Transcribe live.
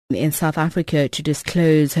in South Africa to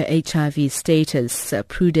disclose her HIV status.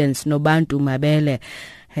 Prudence Nobantu Mabele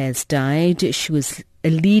has died. She was a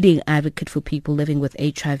leading advocate for people living with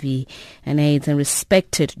HIV and AIDS and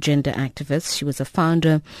respected gender activist. She was a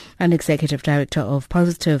founder and executive director of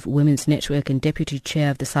Positive Women's Network and deputy chair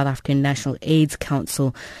of the South African National AIDS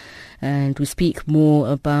Council. And we speak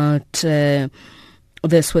more about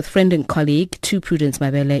this with friend and colleague to Prudence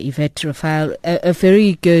Mabele, Yvette Raphael. A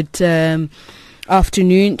very good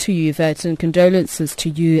afternoon to you, Yvette, and condolences to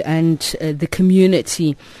you and the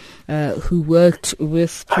community who worked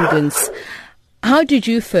with Prudence. How did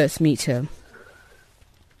you first meet her?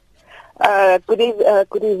 Good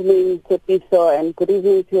evening, Tepiso, and good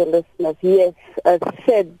evening to your listeners. Yes, a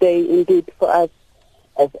sad day indeed for us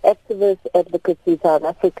as activists, advocates in South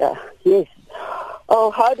Africa. Yes. Oh,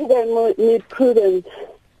 how did I meet Prudence?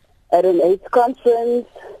 At an AIDS conference.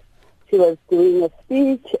 She was doing a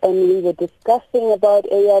speech, and we were discussing about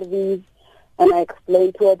ARVs, and I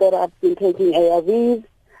explained to her that I've been taking ARVs,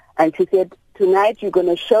 and she said, tonight you're going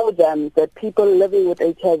to show them that people living with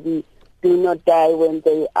HIV do not die when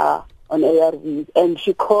they are on ARVs. And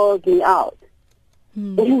she called me out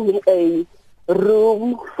in a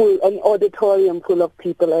room full, an auditorium full of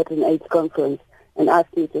people at an AIDS conference, and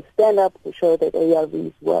asked me to stand up to show that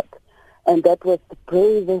ARVs work. And that was the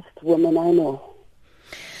bravest woman I know.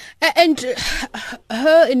 And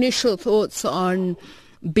her initial thoughts on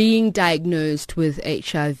being diagnosed with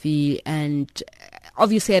HIV, and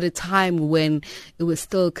obviously at a time when it was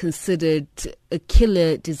still considered a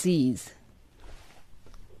killer disease.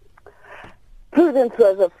 Prudence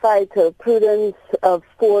was a fighter. Prudence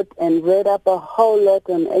fought and read up a whole lot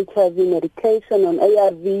on HIV medication, on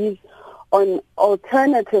ARVs, on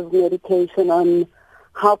alternative medication, on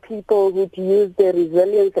how people would use their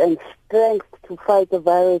resilience and strength to fight the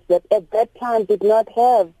virus that at that time did not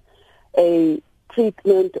have a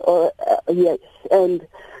treatment or yes, and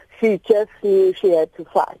she just knew she had to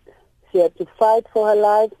fight. She had to fight for her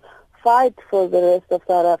life, fight for the rest of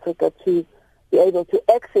South Africa to be able to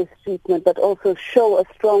access treatment, but also show a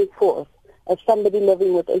strong force as somebody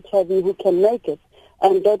living with HIV who can make it.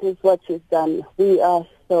 And that is what she's done. We are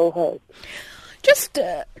so hurt. Just,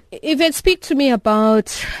 Yvette, speak to me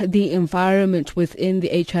about the environment within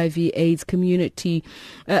the HIV/AIDS community.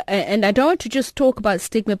 And I don't want to just talk about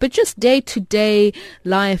stigma, but just day-to-day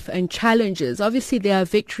life and challenges. Obviously, there are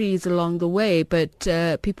victories along the way, but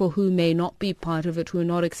people who may not be part of it, who are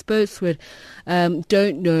not exposed to it,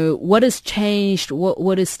 don't know what has changed,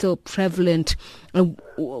 what is still prevalent, and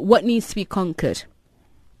what needs to be conquered.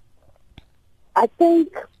 I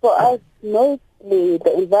think for us, mostly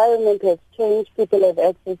the environment has changed. People have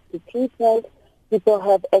access to treatment. People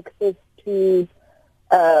have access to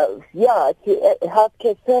healthcare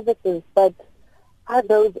services, but are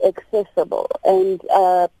those accessible? And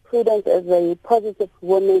Prudence, as a Positive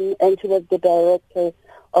Woman, and she was the director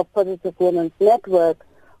of Positive Women's Network,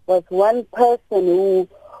 was one person who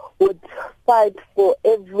would fight for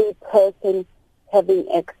every person having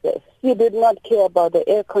access. She did not care about the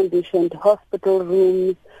air-conditioned hospital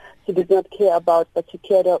rooms. She did not care about, but she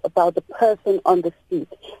cared about the person on the street,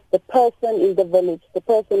 the person in the village, the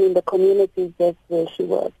person in the community that's where she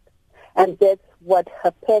worked. And that's what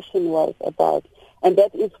her passion was about. And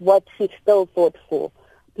that is what she still fought for.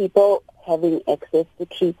 People having access to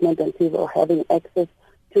treatment and people having access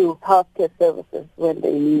to healthcare services when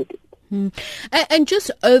they need it. And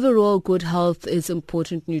just overall good health is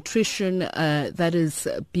important. Nutrition, that is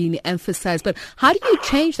being emphasized. But how do you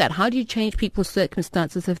change that? How do you change people's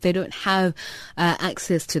circumstances if they don't have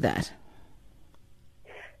access to that?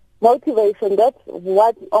 Motivation, that's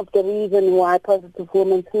one of the reasons why Positive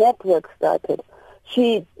Women's Network started.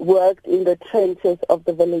 She worked in the trenches of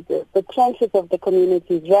the villages, the trenches of the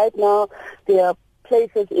communities. Right now, there are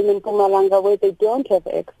places in Mpumalanga where they don't have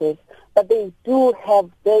access, but they do have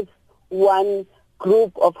this one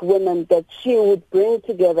group of women that she would bring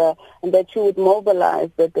together and that she would mobilize,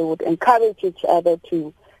 that they would encourage each other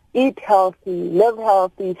to eat healthy, live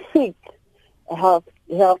healthy, seek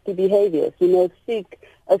healthy behaviors, seek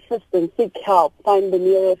assistance, seek help, find the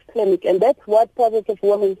nearest clinic. And that's what Positive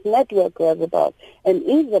Women's Network was about and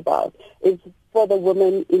is about, is for the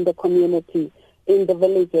women in the community, in the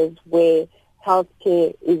villages where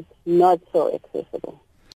healthcare is not so accessible.